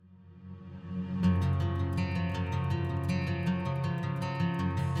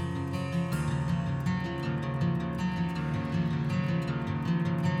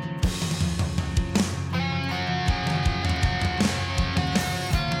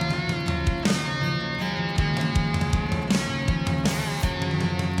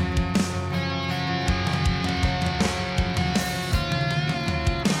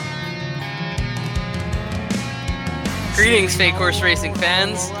Greetings, fake horse racing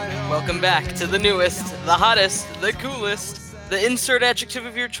fans. Welcome back to the newest, the hottest, the coolest, the insert adjective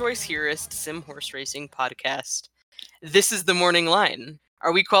of your choice hereist sim horse racing podcast. This is the morning line.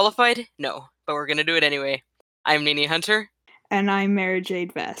 Are we qualified? No, but we're gonna do it anyway. I'm Nini Hunter. And I'm Mary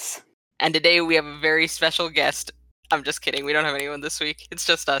Jade Vess. And today we have a very special guest. I'm just kidding, we don't have anyone this week. It's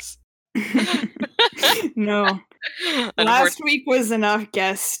just us. No. Last week was enough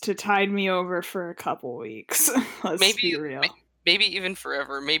guests to tide me over for a couple weeks. Let's be real. Maybe even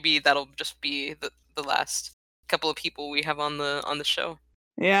forever. Maybe that'll just be the last couple of people we have on the show.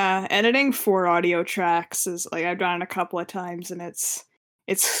 Yeah, editing 4 audio tracks is like I've done it a couple of times, and it's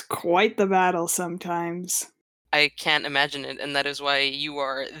quite the battle sometimes. I can't imagine it, and that is why you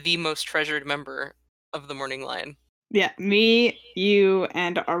are the most treasured member of the morning line. Yeah, me, you,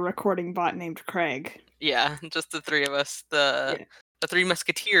 and our recording bot named Craig. Yeah, just the three of us, the three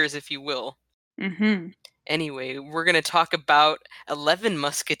musketeers, if you will. Mm-hmm. Anyway, we're going to talk about 11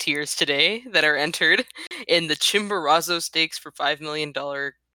 musketeers today that are entered in the Chimborazo Stakes for $5 million,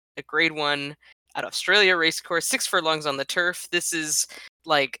 a Grade 1 at Australia Racecourse, 6 furlongs on the turf. This is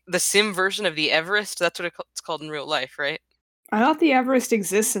like the sim version of the Everest. That's what it's called in real life, right? I thought the Everest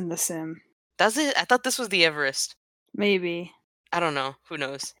exists in the sim. Does it? I thought this was the Everest. Maybe. I don't know. Who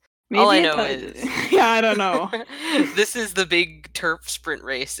knows? Maybe all I know is... Yeah, I don't know. This is the big turf sprint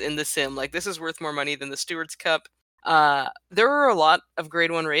race in the sim. Like, this is worth more money than the Stewards Cup. There are a lot of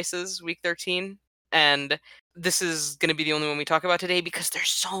Grade 1 races, week 13, and this is going to be the only one we talk about today because there's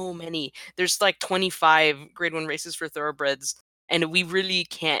so many. There's like 25 Grade 1 races for thoroughbreds, and we really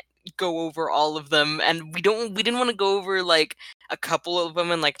can't go over all of them, and we didn't want to go over like a couple of them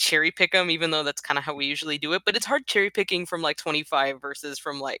and like cherry pick them, even though that's kind of how we usually do it, but it's hard cherry picking from like 25 versus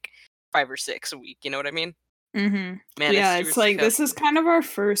from like 5 or 6 a week, you know what I mean? Mm-hmm. Man, yeah, it's like Cup. This is kind of our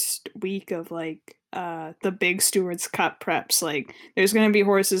first week of like the big Stewards Cup preps. Like there's going to be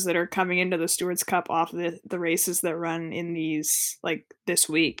horses that are coming into the Stewards Cup off the races that run in these like this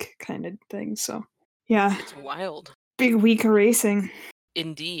week kind of thing. So yeah, it's wild. Big week of racing.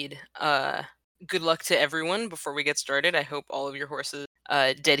 Indeed. Good luck to everyone before we get started. I hope all of your horses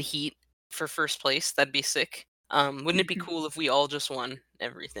dead heat for first place. That'd be sick. Wouldn't it be cool if we all just won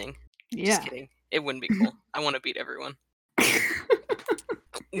everything? Yeah. Just kidding. It wouldn't be cool. I want to beat everyone.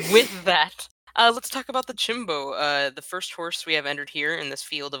 With that, let's talk about the Chimbo. The first horse we have entered here in this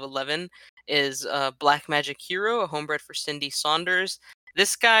field of 11 is Black Magic Hero, a homebred for Cindy Saunders.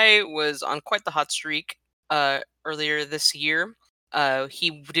 This guy was on quite the hot streak earlier this year.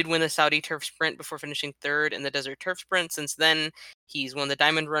 He did win the Saudi Turf Sprint before finishing 3rd in the Desert Turf Sprint. Since then, he's won the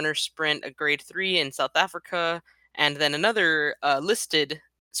Diamond Runner Sprint, a Grade 3 in South Africa, and then another listed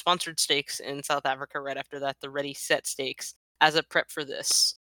sponsored stakes in South Africa right after that, the Ready Set Stakes, as a prep for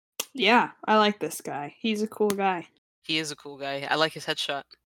this. Yeah, I like this guy. He's a cool guy. He is a cool guy. I like his headshot.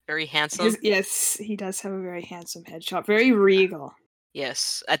 Very handsome. Yes, he does have a very handsome headshot. Very regal.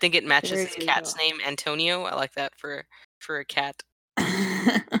 Yes, I think it matches his cat's name, Antonio. I like that for a cat.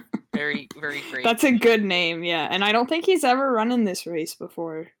 Very, very great. That's a good name, yeah. And I don't think he's ever run in this race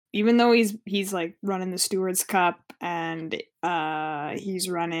before. Even though he's like running the Stewards Cup and he's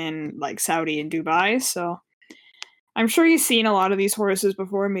running like Saudi and Dubai, so I'm sure he's seen a lot of these horses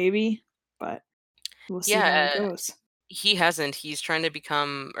before, maybe, but we'll see how it goes. He hasn't. He's trying to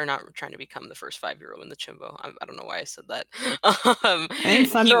become, or not trying to become, the first 5-year-old in the Chimbo. I don't know why I said that. I think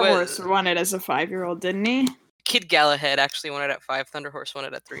Thunder Horse won it as a 5-year-old, didn't he? Kid Galahad actually won it at 5. Thunder Horse won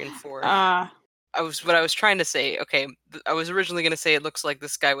it at 3 and 4. What I was trying to say, okay, I was originally going to say it looks like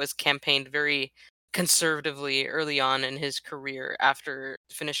this guy was campaigned very conservatively early on in his career after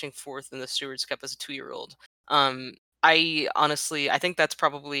finishing 4th in the Stewards Cup as a 2-year-old. I think that's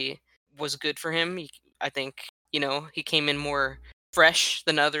probably was good for him. I think, he came in more fresh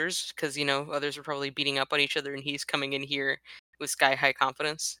than others because, others were probably beating up on each other and he's coming in here with sky-high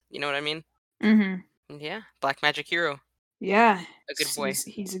confidence. You know what I mean? Mm-hmm. Yeah, Black Magic Hero. Yeah. A good boy.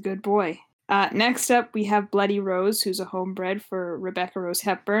 He's a good boy. Next up, we have Bloody Rose, who's a homebred for Rebecca Rose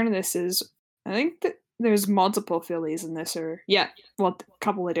Hepburn. This is, I think that there's multiple fillies in this, a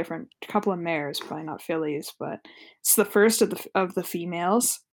couple of mares, probably not fillies, but it's the first of the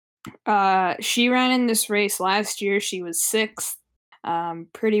females. She ran in this race last year. She was 6th,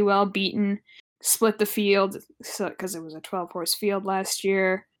 pretty well beaten. Split the field because it was a 12-horse field last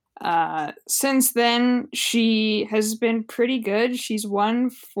year. Since then, she has been pretty good. She's won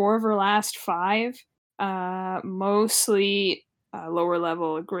 4 of her last 5, mostly lower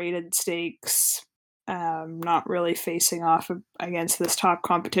level graded stakes. Not really facing off against this top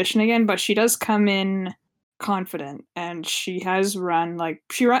competition again, but she does come in confident, and she has run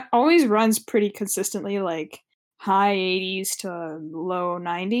always runs pretty consistently, like high 80s to low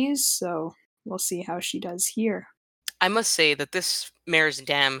 90s. So we'll see how she does here. I must say that this mare's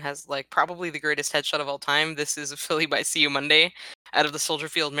dam has like probably the greatest headshot of all time. This is a filly by See You Monday out of the Soldier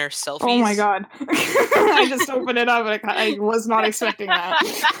Field Mare Oh my selfies. god. I just opened it up and I was not expecting that.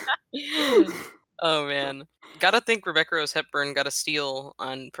 Oh man, gotta think Rebecca Rose Hepburn got a steal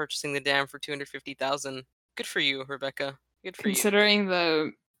on purchasing the dam for 250,000. Good for you, Rebecca. Good for you. Considering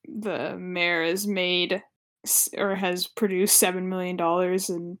the mare has made or has produced $7 million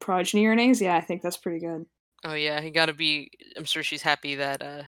in progeny earnings, yeah, I think that's pretty good. Oh yeah, he gotta be. I'm sure she's happy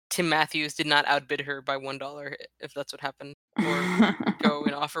that Tim Matthews did not outbid her by $1, if that's what happened, or go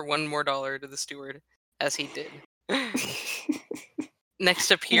and offer $1 more to the steward, as he did.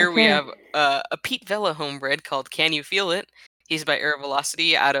 Next up here, we Okay. have a Pete Vela homebred called Can You Feel It? He's by Air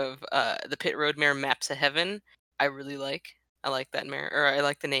Velocity out of the pit road mare Maps of Heaven. I really like. I like that mare, or I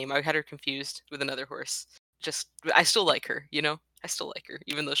like the name. I had her confused with another horse. Just, I still like her, you know? I still like her,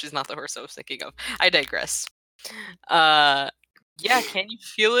 even though she's not the horse I was thinking of. I digress. Uh, yeah, Can You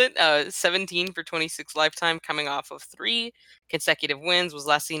Feel It? 17 for 26 lifetime, coming off of 3 consecutive wins. Was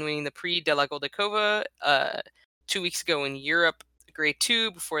last seen winning the Prix de la Goldekova 2 weeks ago in Europe, Grade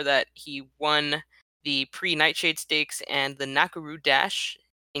 2. Before that, he won the Prix Nightshade Stakes and the Nakuru Dash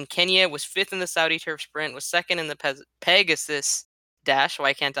in Kenya. Was 5th in the Saudi Turf Sprint. Was 2nd in the Pegasus Dash.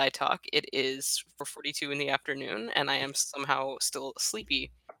 Why can't I talk? It is 4:42 in the afternoon, and I am somehow still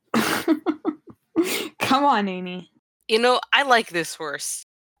sleepy. Come on, Amy. You know, I like this horse.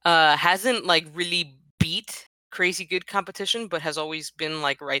 Hasn't like really beat crazy good competition, but has always been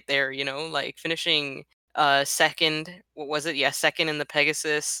like right there, you know, like finishing second, what was it? Yeah, second in the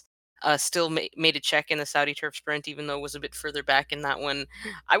Pegasus. Still made a check in the Saudi Turf Sprint, even though it was a bit further back in that one.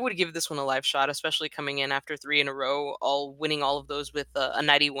 I would give this one a live shot, especially coming in after 3 in a row, all winning all of those with a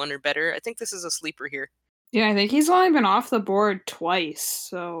 91 or better. I think this is a sleeper here. Yeah, I think he's only been off the board twice,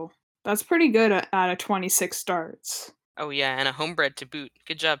 so that's pretty good out of 26 starts. Oh yeah, and a homebred to boot.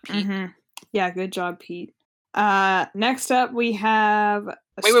 Good job, Pete. Mm-hmm. Yeah, good job, Pete. Next up we have a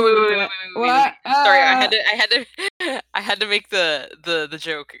Wait, wait, wait, wait, steward wait, bred. wait, wait, wait, What? wait. Sorry, I had to make the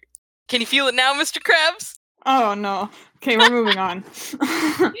joke. Can you feel it now, Mr. Krabs? Oh no. Okay, we're moving on.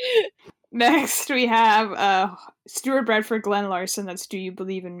 Next, we have Stuart Bread for Glenn Larson. That's Do You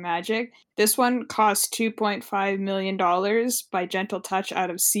Believe in Magic? This one costs $2.5 million by Gentle Touch out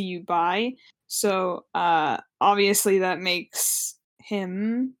of See You Buy. So obviously that makes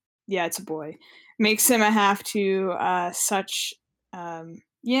him, yeah, it's a boy, makes him a half to such,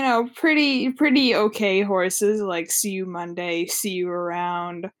 pretty okay horses like See You Monday, See You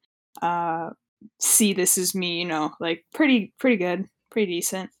Around, See This Is Me, like pretty good, pretty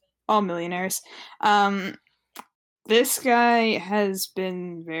decent, all millionaires. This guy has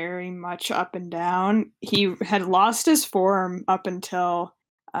been very much up and down. He had lost his form up until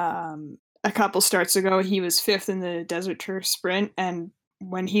a couple starts ago. He was 5th in the Desert Turf Sprint, and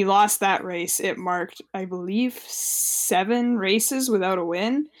when he lost that race, it marked, I believe, 7 races without a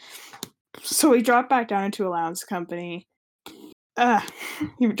win. So he dropped back down into allowance company.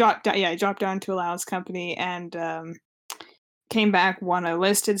 He dropped down to allowance company and came back, won a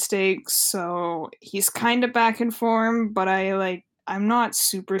listed stakes, so he's kind of back in form, but I'm not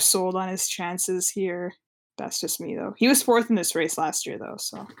super sold on his chances here. That's just me though. He was 4th in this race last year though,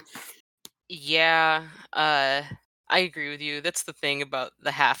 so Yeah, I agree with you. That's the thing about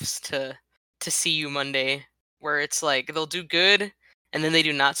the halves to See You Monday, where it's like they'll do good and then they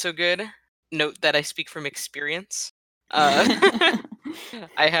do not so good. Note that I speak from experience. Uh,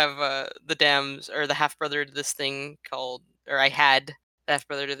 I have the dams or the half brother to this thing called, or I had the half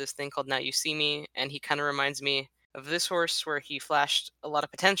brother to this thing called Now You See Me, and he kind of reminds me of this horse where he flashed a lot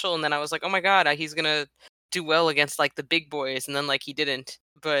of potential, and then I was like, oh my god, he's gonna do well against like the big boys, and then like he didn't.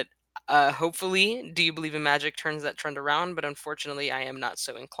 But hopefully, Do You Believe in Magic turns that trend around, but unfortunately, I am not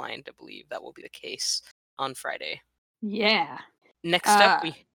so inclined to believe that will be the case on Friday. yeah. Next up,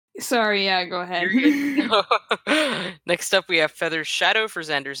 we Sorry, yeah, go ahead. You're good. Next up, we have Feather's Shadow for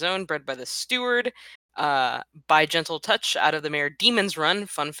Xander Zone, bred by the Steward. By Gentle Touch out of the mare Demon's Run.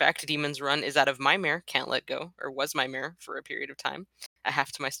 Fun fact, Demon's Run is out of my mare, Can't Let Go, or was my mare for a period of time. A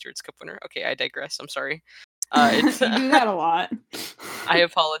half to my Steward's Cup winner. Okay, I digress. I'm sorry. You do that a lot. I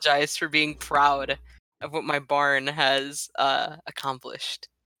apologize for being proud of what my barn has accomplished.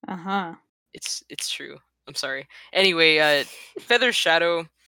 Uh-huh. It's true. I'm sorry. Anyway, Feather's Shadow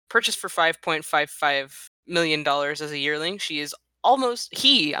purchased for $5.55 million as a yearling.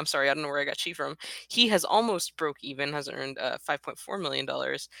 I'm sorry, I don't know where I got she from. He has almost broke even, has earned $5.4 million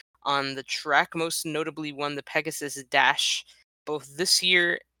on the track. Most notably won the Pegasus Dash both this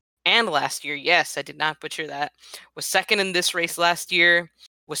year and last year. Yes, I did not butcher that. Was second in this race last year.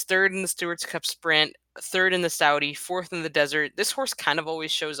 Was third in the Stewards Cup Sprint. Third in the Saudi. Fourth in the Desert. This horse kind of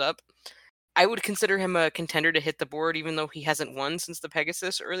always shows up. I would consider him a contender to hit the board, even though he hasn't won since the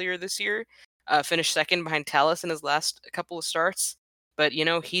Pegasus earlier this year. Finished second behind Talus in his last couple of starts. But,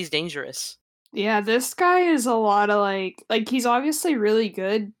 he's dangerous. Yeah, this guy is a lot of like he's obviously really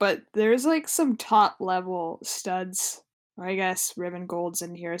good, but there's like some top level studs. I guess Ribbon Gold's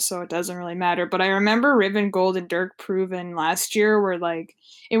in here, so it doesn't really matter. But I remember Ribbon Gold and Dirk Proven last year were like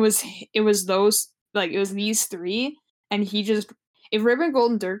it was those like it was these three, and he just if Ribbon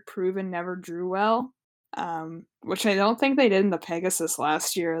Gold and Dirk Proven never drew well, which I don't think they did in the Pegasus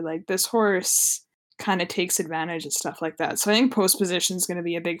last year. Like this horse kind of takes advantage of stuff like that. So I think post position is going to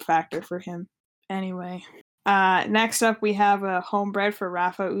be a big factor for him. Anyway, next up we have a homebred for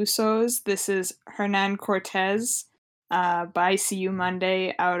Rafa Usos. This is Hernan Cortez by CU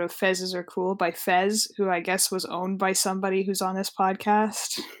Monday out of Fez's Are Cool by Fez, who I guess was owned by somebody who's on this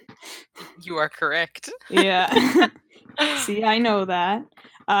podcast. You are correct. Yeah. See, I know that.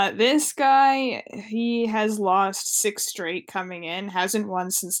 This guy, he has lost 6 straight coming in, hasn't won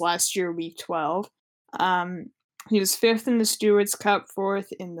since last year, week 12. He was 5th in the Stewards Cup,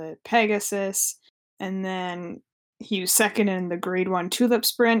 4th in the Pegasus, and then he was 2nd in the Grade 1 Tulip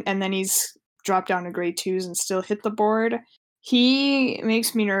Sprint, and then he's dropped down to Grade 2s and still hit the board. He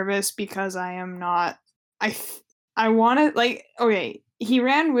makes me nervous because I am not... I want to, like, okay, he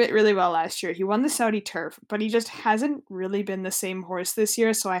ran really well last year. He won the Saudi Turf, but he just hasn't really been the same horse this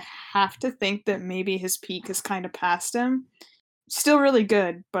year, so I have to think that maybe his peak is kind of past him. Still really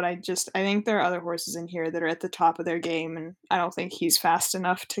good, but I think there are other horses in here that are at the top of their game, and I don't think he's fast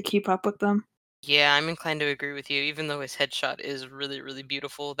enough to keep up with them. Yeah, I'm inclined to agree with you, even though his headshot is really, really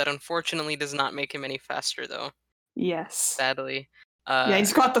beautiful. That unfortunately does not make him any faster, though, Yes. sadly. Yeah,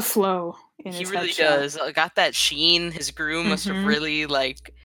 he's got the flow in He his really headshot. does. Got that sheen. His groom must have really,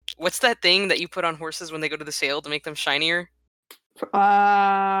 what's that thing that you put on horses when they go to the sale to make them shinier?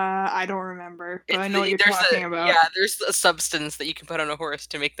 I don't remember, but I know what you're talking about. Yeah, there's a substance that you can put on a horse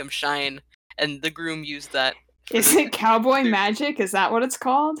to make them shine, and the groom used that. Is it Cowboy Magic? Is that what it's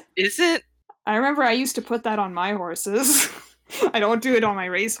called? Is it? I remember I used to put that on my horses. I don't do it on my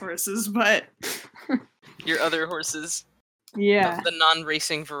race horses, but your other horses. Yeah. Of the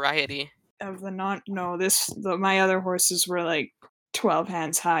non-racing variety. My other horses were like 12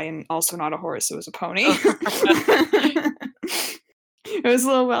 hands high and also not a horse. It was a pony. It was a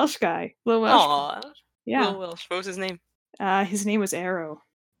little Welsh guy. Aww. Yeah. Little Welsh. What was his name? His name was Arrow.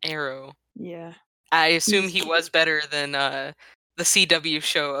 Arrow. Yeah. I assume he was better than the CW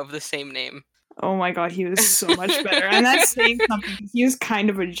show of the same name. Oh my god, he was so much better. And that's saying something. He was kind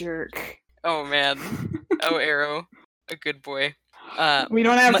of a jerk. Oh man. Oh, Arrow. A good boy. We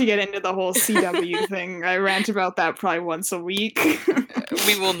don't have to get into the whole CW thing. I rant about that probably once a week.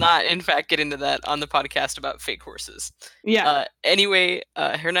 We will not, in fact, get into that on the podcast about fake horses. Yeah. Anyway,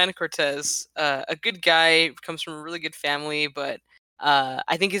 Hernan Cortez, a good guy, comes from a really good family, but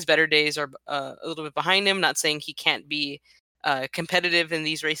I think his better days are a little bit behind him. Not saying he can't be competitive in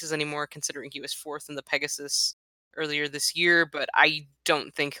these races anymore, considering he was 4th in the Pegasus earlier this year, but I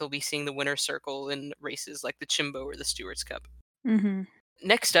don't think he'll be seeing the winner's circle in races like the Chimbo or the Stewards Cup. Mm-hmm.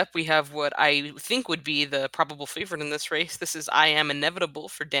 Next up, we have what I think would be the probable favorite in this race. This is I Am Inevitable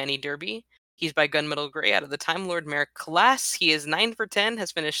for Danny Derby. He's by Gunmetal Gray out of the Time Lord Mare class. He is 9 for 10,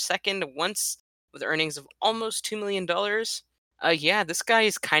 has finished second once with earnings of almost $2 million. Yeah, this guy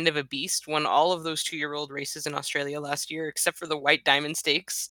is kind of a beast. Won all of those 2-year-old races in Australia last year, except for the White Diamond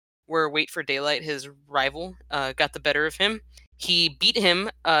Stakes, where Wait for Daylight, his rival, got the better of him. He beat him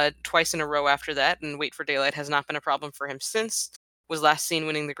twice in a row after that, and Wait for Daylight has not been a problem for him since. Was last seen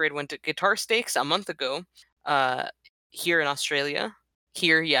winning the Grade 1 Guitar Stakes a month ago here in Australia.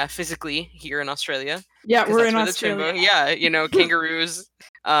 Here, yeah, physically here in Australia. Yeah, we're in Australia. Yeah, kangaroos.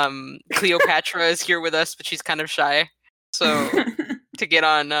 Cleopatra is here with us, but she's kind of shy. So to get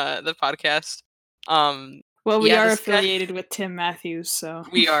on the podcast. Well, we are affiliated with Tim Matthews, so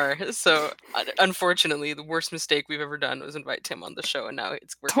we are. So unfortunately, the worst mistake we've ever done was invite Tim on the show, and now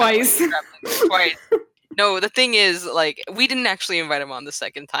we're twice. Twice. No, the thing is, we didn't actually invite him on the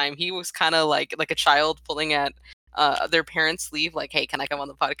second time. He was kind of like a child pulling at their parents' sleeve, like, "Hey, can I come on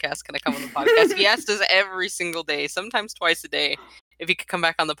the podcast? Can I come on the podcast?" He asked us every single day, sometimes twice a day, if he could come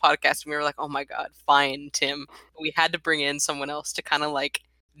back on the podcast. And we were like, "Oh my god, fine, Tim." We had to bring in someone else to kind of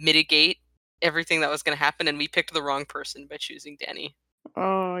mitigate everything that was going to happen, and we picked the wrong person by choosing Danny.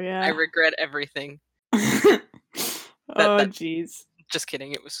 Oh yeah. I regret everything. Oh jeez. Just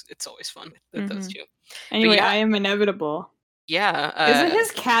kidding. It's always fun with those two. Anyway, I Am Inevitable. Yeah, Isn't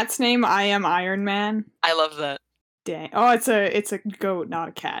his cat's name I Am Iron Man? I love that. Dang. Oh, it's a goat, not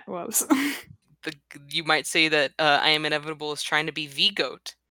a cat. Whoops. The You might say that I Am Inevitable is trying to be the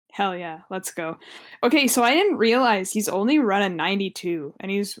goat. Hell yeah, let's go. Okay, so I didn't realize he's only run a 92 and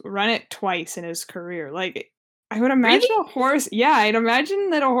he's run it twice in his career. Like I would Really? imagine a horse, yeah, I'd imagine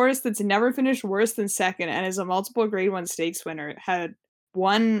that a horse that's never finished worse than second and is a multiple grade 1 stakes winner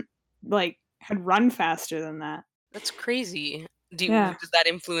won had run faster than that. That's crazy. Yeah. Does that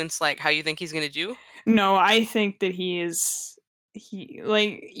influence like how you think he's gonna do? No, I think that he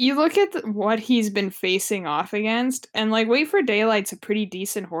like you look at what he's been facing off against and like Wait for Daylight's a pretty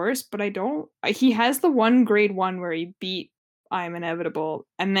decent horse, but he has the one grade 1 where he beat I'm Inevitable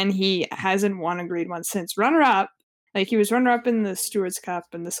and then he hasn't won a grade 1 since. Runner up, like he was runner up in the Stewards Cup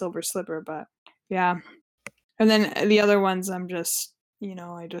and the Silver Slipper, but yeah. And then the other ones I'm just,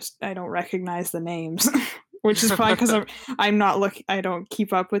 I don't recognize the names. Which is probably because I'm not looking. I don't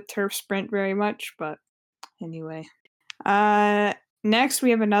keep up with turf sprint very much, but anyway. Next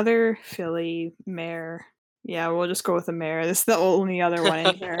we have another filly mare. Yeah, we'll just go with a mare. This is the only other one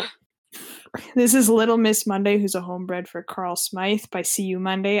in here. This is Little Miss Monday, who's a homebred for Carl Smythe by CU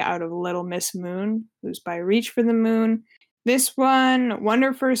Monday out of Little Miss Moon, who's by Reach for the Moon. This one won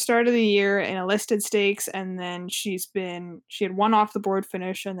her first start of the year in a listed stakes, and then she had one off the board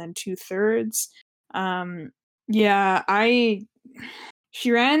finish and then 2/3. Yeah,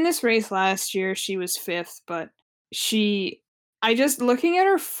 she ran this race last year. She was 5th, but I just looking at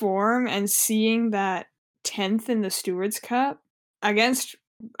her form and seeing that 10th in the Stewards Cup against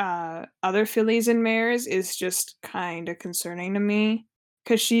other fillies and mares is just kind of concerning to me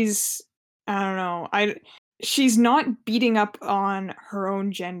because I don't know, she's not beating up on her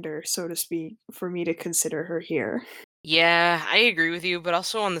own gender, so to speak, for me to consider her here. Yeah, I agree with you, but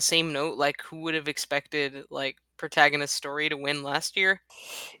also on the same note, like who would have expected like protagonist story to win last year?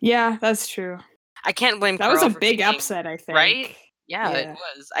 Yeah, that's true. I can't blame That was a Carl for big taking, upset, I right? think. Yeah, it Yeah.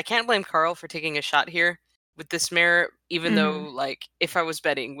 was. I can't blame Carl for taking a shot here with this mare, even though Mhm. like if I was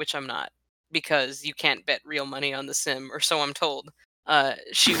betting, which I'm not, because you can't bet real money on the sim, or so I'm told.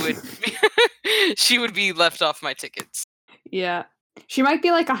 She would she would be left off my tickets. Yeah. She might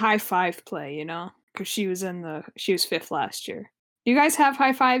be like a high five play, because she was 5th last year. Do you guys have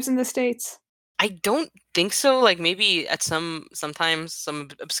high fives in the States? I don't think so. Like maybe at sometimes some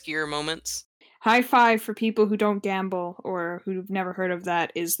obscure moments. High five for people who don't gamble or who've never heard of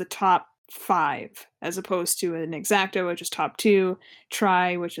that is the top 5, as opposed to an exacta, which is top 2,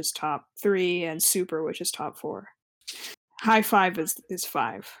 try, which is top 3, and super, which is top 4. High five is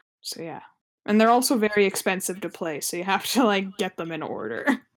 5. So yeah. And they're also very expensive to play, so you have to like get them in order.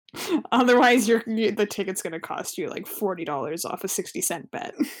 Otherwise, the ticket's gonna cost you like $40 off a 60-cent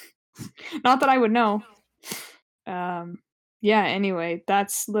bet. Not that I would know. Yeah. Anyway,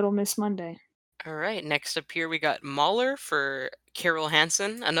 that's Little Miss Monday. All right, next up here we got Mahler for Carol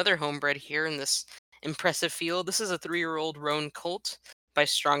Hansen, another homebred here in this impressive field. This is a 3-year-old roan colt by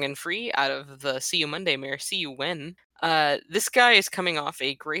Strong and Free out of the See You Monday mare, See You When. This guy is coming off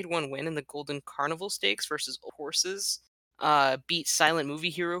a grade 1 win in the Golden Carnival Stakes versus horses. Beat Silent Movie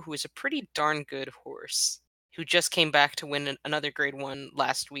Hero, who is a pretty darn good horse, who just came back to win another grade 1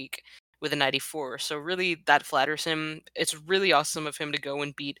 last week with a 94. So really that flatters him. It's really awesome of him to go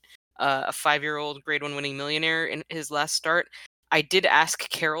and beat a 5-year-old grade 1 winning millionaire in his last start. I did ask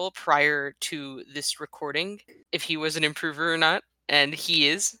Carol prior to this recording if he was an improver or not, and he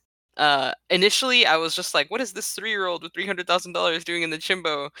is. Initially, I was just like, what is this 3-year-old with $300,000 doing in the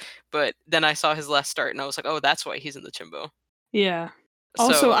Chimbo? But then I saw his last start, and I was like, oh, that's why he's in the Chimbo. Yeah.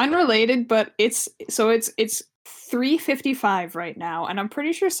 Also So, unrelated, but it's 3:55 right now, and I'm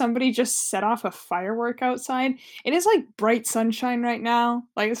pretty sure somebody just set off a firework outside. It is like bright sunshine right now.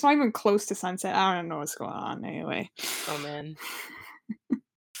 Like it's not even close to sunset. I don't know what's going on anyway. oh man, It's just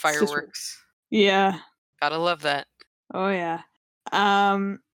fireworks. yeah. Gotta love that. Oh yeah.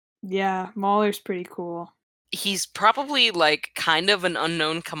 Um yeah, Mahler's pretty cool. He's probably like kind of an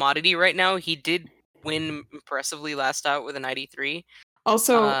unknown commodity right now. He did win impressively last out with a 93.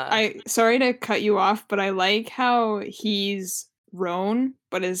 Also, Uh, I sorry to cut you off, but I like how he's roan,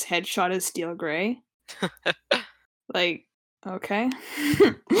 but his headshot is steel gray. Like, okay.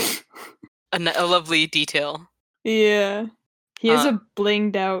 a lovely detail. Yeah. He has Uh, a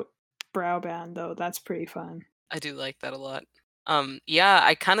blinged out brow band though. That's pretty fun. I do like that a lot. Yeah,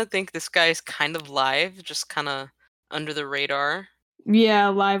 I kind of think this guy's kind of live, just kind of under the radar. Yeah,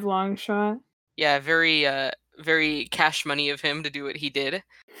 live long shot. Yeah, very very cash money of him to do what he did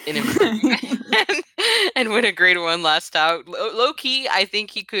in improvement and win a grade 1 last out. Low key, I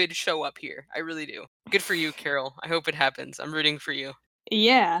think he could show up here. I really do. Good for you, Carol. I hope it happens. I'm rooting for you.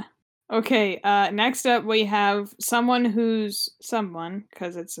 Yeah. Okay, next up we have someone,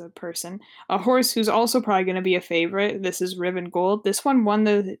 because it's a person, a horse who's also probably going to be a favorite. This is Ribbon Gold. This one won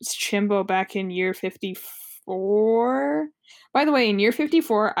the Chimbo back in year 54. By the way, in year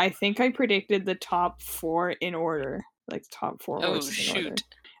 54, I think I predicted the top 4 in order. Like, the top 4 Oh, horses in order. shoot.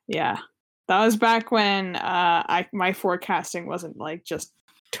 Yeah. That was back when my forecasting wasn't, like, just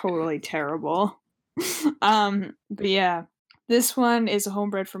totally terrible. But yeah. This one is a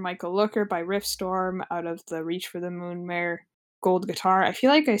homebred for Michael Looker by Riffstorm out of the Reach for the Moon mare Gold Guitar. I feel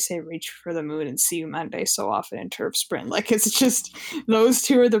like I say Reach for the Moon and See You Monday so often in Turf Sprint. Like, it's just, those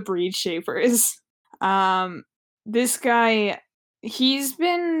two are the breed shapers. This guy, he's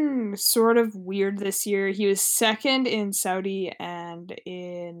been sort of weird this year. He was second in Saudi and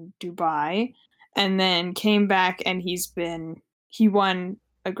in Dubai, and then came back and he won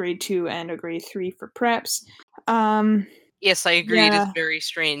a grade 2 and a grade 3 for preps. Yes, I agree. It is Yeah. very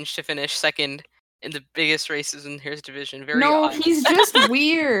strange to finish second in the biggest races in his division. Very No, odd. he's just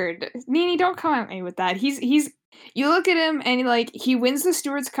weird. Nini, don't come at me with that. He's you look at him and he wins the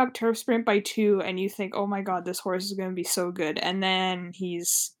Stewards Cup Turf Sprint by 2 and you think, "Oh my god, this horse is going to be so good." And then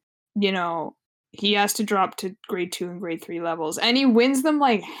he's, he has to drop to grade 2 and grade 3 levels and he wins them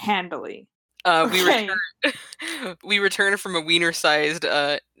like handily. Okay. We return from a wiener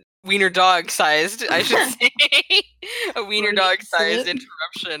dog sized, I should say, a wiener dog sized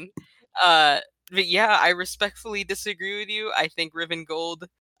interruption. But yeah, I respectfully disagree with you. I think Ribbon Gold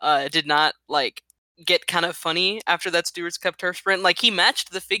did not get kind of funny after that Stewards Cup turf sprint. Like, he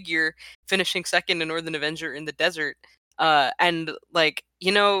matched the figure, finishing second in Northern Avenger in the desert. And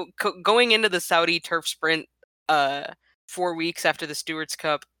going into the Saudi turf sprint 4 weeks after the Stewards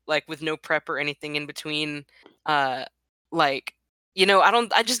Cup, like with no prep or anything in between, I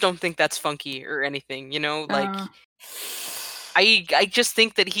just don't think that's funky or anything, I just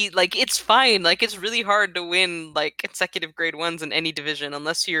think that it's fine. Like, it's really hard to win consecutive grade 1s in any division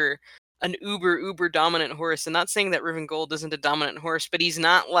unless you're an uber dominant horse. And not saying that Riven Gold isn't a dominant horse, but he's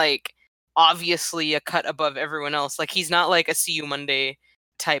not obviously a cut above everyone else. Like, he's not like a See You Monday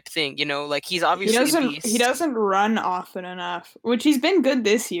type thing, he's obviously a beast. He doesn't run often enough, which he's been good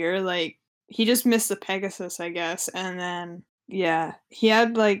this year. Like, he just missed the Pegasus, I guess, and then he had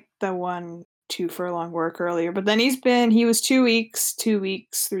the 2 furlong work earlier, but then he was 2 weeks, 2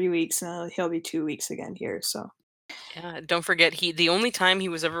 weeks, 3 weeks, and he'll be 2 weeks again here. So yeah, don't forget, the only time he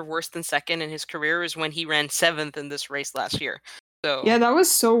was ever worse than second in his career is when he ran 7th in this race last year. So yeah, that was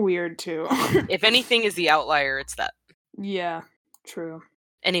so weird too. If anything is the outlier, it's that. Yeah, true.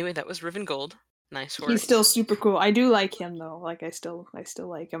 Anyway, that was Riven Gold. Nice horse. He's still super cool. I do like him though. Like, I still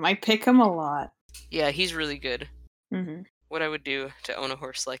like him. I pick him a lot. Yeah, he's really good. Mm-hmm. What I would do to own a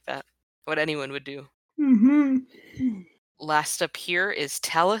horse like that. What anyone would do. Mm-hmm. Last up here is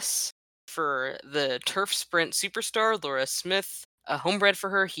Talus for the Turf Sprint Superstar, Laura Smith. A homebred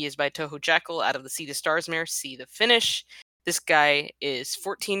for her. He is by Toho Jackal out of the Sea to Stars mare. See the finish. This guy is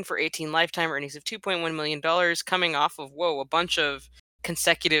 14 for 18 lifetime earnings of $2.1 million, coming off of, a bunch of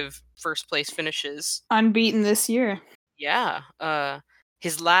consecutive first place finishes. Unbeaten this year. Yeah.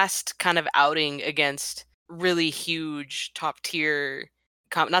 His last kind of outing against really huge top tier,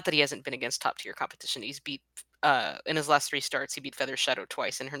 not that he hasn't been against top tier competition. He's beat, in his last 3 starts, he beat Feather Shadow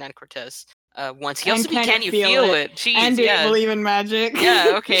twice and Hernan Cortez once. He also beat Can You Feel It? Jeez, and didn't believe in magic.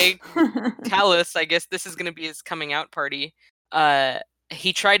 Yeah, okay. Talus, I guess this is going to be his coming out party.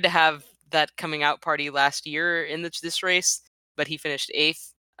 He tried to have that coming out party last year in this race, but he finished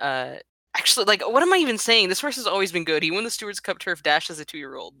 8th. Actually, what am I even saying? This horse has always been good. He won the Stewards Cup Turf Dash as a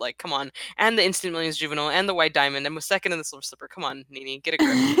 2-year-old. Like, come on. And the Instant Millions Juvenile and the White Diamond and was second in the Silver Slipper. Come on, Nini, get a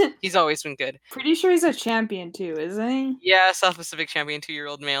grip. He's always been good. Pretty sure he's a champion too, isn't he? Yeah, South Pacific champion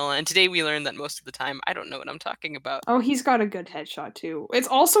 2-year-old male. And today we learned that most of the time I don't know what I'm talking about. Oh, he's got a good headshot too. It's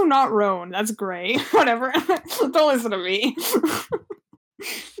also not Roan. That's gray. Whatever. Don't listen to me.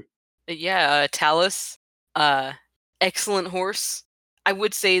 Yeah, Talus, excellent horse. I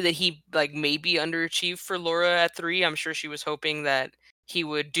would say that he maybe underachieved for Laura at 3. I'm sure she was hoping that he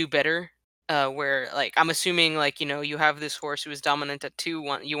would do better. Where I'm assuming you have this horse who is dominant at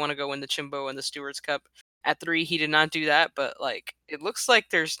 2. You want to go in the Chimbo and the Stewards Cup at 3. He did not do that, but it looks like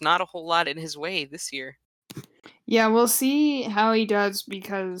there's not a whole lot in his way this year. Yeah, we'll see how he does,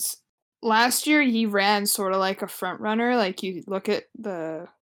 because last year he ran sort of like a front runner. Like, you look at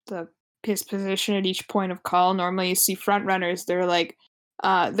his position at each point of call. Normally you see front runners, they're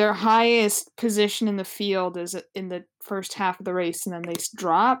Their highest position in the field is in the first half of the race, and then they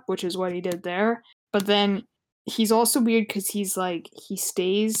drop, which is what he did there. But then he's also weird because he's like he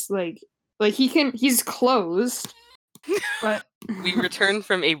stays like he's closed, but We return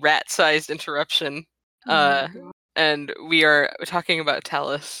from a rat-sized interruption, Oh my God. and we are talking about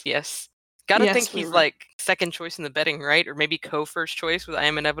Talus. Yes, gotta think Yes, we he's were. like second choice in the betting, right? Or maybe co-first choice with I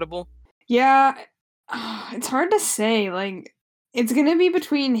Am Inevitable. Yeah, it's hard to say. Like, it's gonna be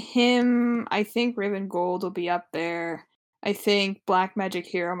between him. I think Ribbon Gold will be up there. I think Black Magic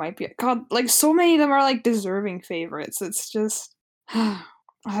Hero might be. God, like so many of them are like deserving favorites. It's just, I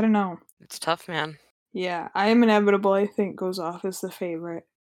don't know. It's tough, man. Yeah, I Am Inevitable. I think goes off as the favorite.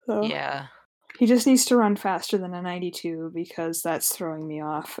 So Yeah. he just needs to run faster than a 92 because that's throwing me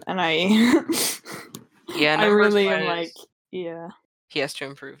off, and Yeah, I numbers really am like, wise, yeah, he has to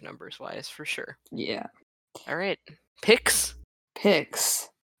improve numbers wise for sure. yeah. All right, picks. Picks.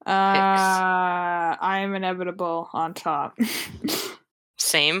 Picks. I Am Inevitable on top.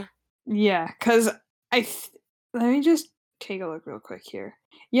 Same. Yeah, because let me just take a look real quick here.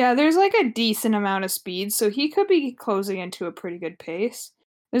 Yeah, there's like a decent amount of speed, so he could be closing into a pretty good pace.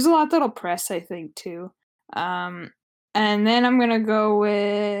 There's a lot that'll press, I think, too. And then I'm gonna go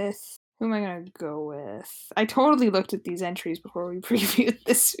with who am I gonna go with? I totally looked at these entries before we previewed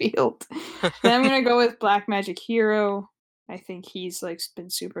this field. Then I'm gonna go with Black Magic Hero. I think he's like been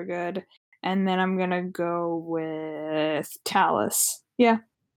super good. And then I'm gonna go with Talus. Yeah.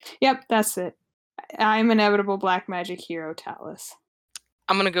 Yep, that's it. I'm Inevitable, Black Magic Hero, Talus.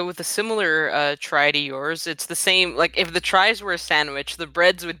 I'm gonna go with a similar try to yours. It's the same. Like if the tries were a sandwich, the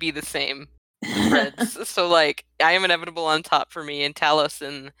breads would be the same. Breads. So like I Am Inevitable on top for me, and Talus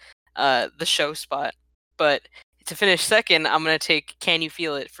in the show spot. But to finish second, I'm gonna take Can You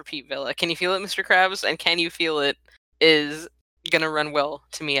Feel It for Pete Villa. Can You Feel It, Mr. Krabs? And Can You Feel It is gonna run well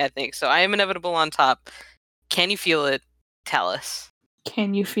to me, I think. So I Am Inevitable on top. Can You Feel It, Talus?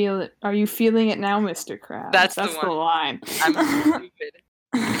 Can you feel it? Are you feeling it now, Mr. Krabs? That's the That's the one. line. I'm stupid.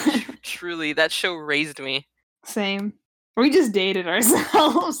 Truly, that show raised me. Same. We just dated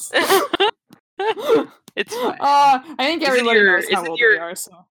ourselves. It's fine. I think everybody knows how old we are,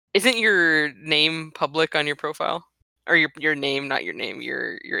 so. Isn't your name public on your profile? Or your name, not your name,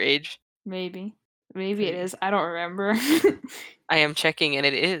 your age? Maybe. Maybe it is. I don't remember. I am checking and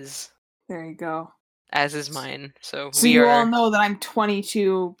it is. There you go. As is mine. So So you all know that I'm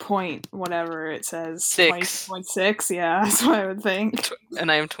 22 point whatever it says. 6.6. Yeah, that's what I would think.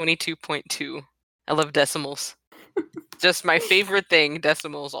 And I am 22.2. I love decimals. Just my favorite thing,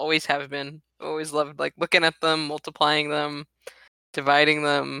 decimals, always have been. Always loved like looking at them, multiplying them, dividing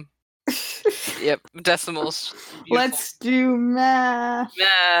them. Yep, decimals. Beautiful. Let's do math.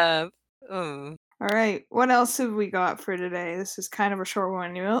 Math. Oh. All right, what else have we got for today? This is kind of a short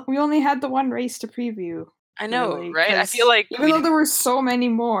one. We only had the one race to preview. I know, really, right? I feel like even though there were so many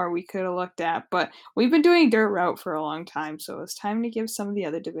more we could have looked at, but we've been doing dirt route for a long time, so it's time to give some of the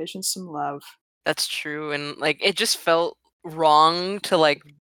other divisions some love. That's true, and like it just felt wrong to like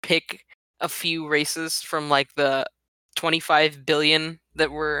pick a few races from like the 25 billion that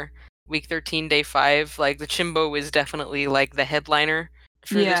were week 13 day 5. Like the Chimbo is definitely like the headliner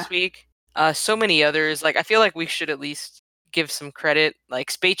for this week. So many others, like I feel like we should at least give some credit.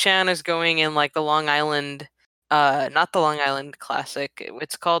 Like Spachan is going in like the Long Island not the Long Island Classic.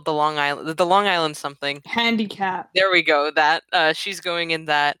 It's called the Long Island something. Handicap. There we go. That she's going in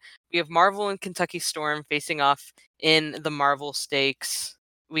that. We have Marvel and Kentucky Storm facing off in the Marvel Stakes.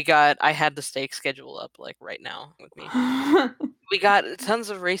 I had the stake schedule up like right now with me. We got tons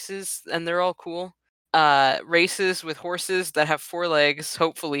of races and they're all cool. Races with horses that have 4 legs,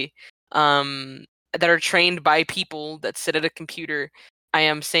 hopefully, that are trained by people that sit at a computer. I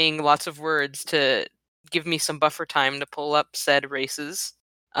am saying lots of words to give me some buffer time to pull up said races.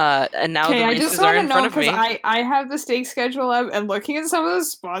 And now the races are in front of me. I have the stake schedule up, and looking at some of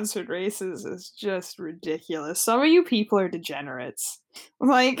those sponsored races is just ridiculous. Some of you people are degenerates.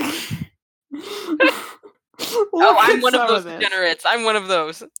 Like, I'm one of those degenerates. I'm one of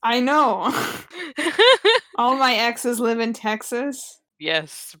those. I know. All my exes live in Texas.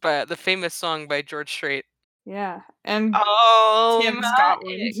 Yes, but the famous song by George Strait. Yeah, and Tim's got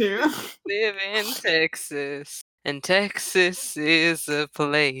one too. Live in Texas, and Texas is a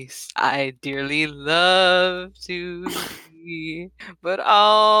place I dearly love to be. But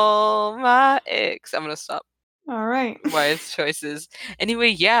all my ex, I'm gonna stop. All right. Wise choices. Anyway,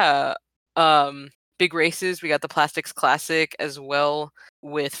 yeah. Big races. We got the Plastics Classic as well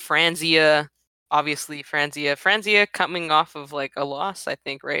with Franzia. Obviously, Franzia coming off of like a loss, I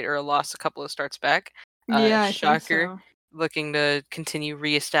think, right? Or a loss a couple of starts back. Yeah, shocker. I think so. looking to continue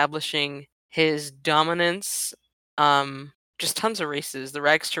reestablishing his dominance. Just tons of races. The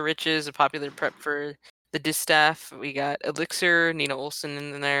Rags to Riches, a popular prep for the Distaff. We got Elixir, Nina Olsen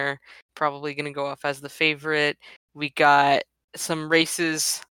in there, probably going to go off as the favorite. We got some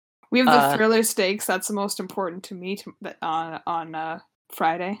races. We have the Thriller Stakes. That's the most important to me on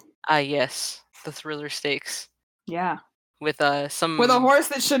Friday. Yes, the Thriller Stakes. Yeah. With a horse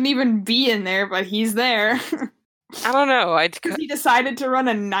that shouldn't even be in there, but he's there. I don't know. Because he decided to run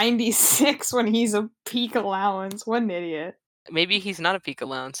a 96 when he's a peak allowance. What an idiot. Maybe he's not a peak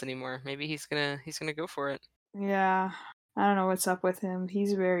allowance anymore. Maybe he's gonna go for it. Yeah. I don't know what's up with him.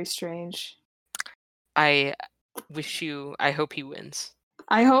 He's very strange. I hope he wins.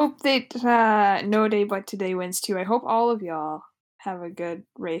 I hope that No Day But Today wins too. I hope all of y'all have a good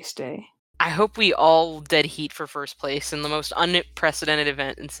race day. I hope we all dead heat for first place in the most unprecedented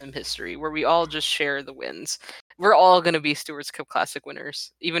event in sim history, where we all just share the wins. We're all going to be Stewards Cup Classic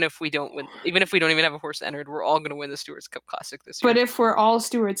winners, even if we don't win. Even if we don't even have a horse entered, we're all going to win the Stewards Cup Classic this year. But if we're all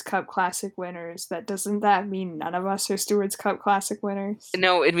Stewards Cup Classic winners, doesn't that mean none of us are Stewards Cup Classic winners?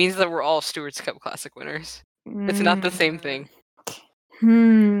 No, it means that we're all Stewards Cup Classic winners. It's not the same thing.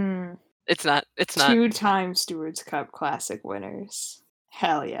 It's not. 2-time Stewards Cup Classic winners.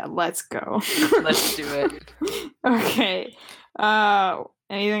 Hell yeah, let's go. Let's do it. Okay.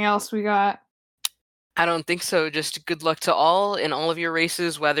 Anything else we got? I don't think so. Just good luck to all in all of your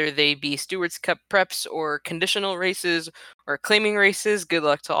races, whether they be Stewards Cup preps or conditional races or claiming races. Good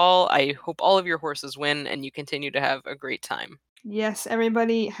luck to all. I hope all of your horses win and you continue to have a great time. Yes,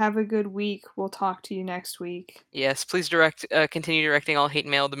 everybody have a good week. We'll talk to you next week. Yes, please continue directing all hate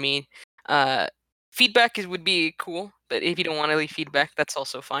mail to me. Feedback would be cool, but if you don't want to leave feedback, that's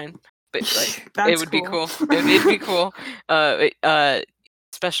also fine. But it would be cool. It'd be cool.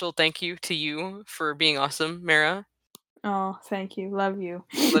 Special thank you to you for being awesome, Mara. Oh, thank you. Love you.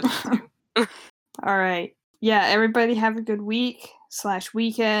 Love you too. All right. Yeah, everybody have a good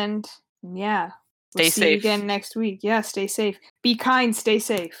week/weekend. Yeah. We'll see you again next week. Yeah, stay safe. Be kind, stay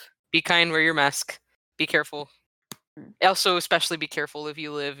safe. Be kind, wear your mask. Be careful. Also, especially be careful if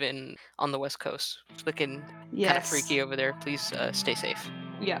you live on the West Coast. It's looking kind of freaky over there. Please stay safe.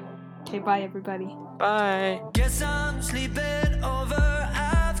 Yeah. Okay, bye everybody. Bye. Guess I'm sleeping over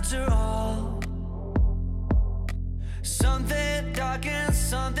after all. Something dark and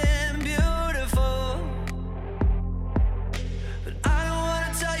something beautiful. But I don't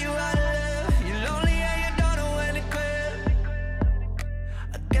wanna tell you how to live. You're lonely and you don't know when to quit.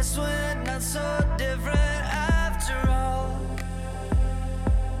 I guess we're not so different after all.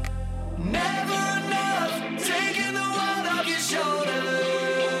 Never enough, taking the world off your shoulders.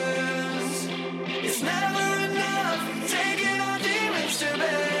 It's never enough, taking our demons to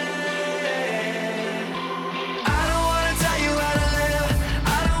bed. I don't wanna tell you how to live. I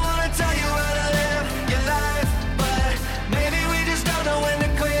don't wanna tell you how to live your life. But maybe we just don't know when to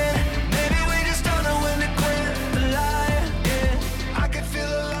quit. Maybe we just don't know when to quit the lie. Yeah. I could feel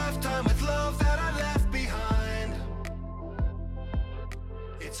a lifetime with love that I left behind.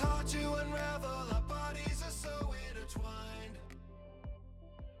 It's hard to unravel, our bodies are so intertwined.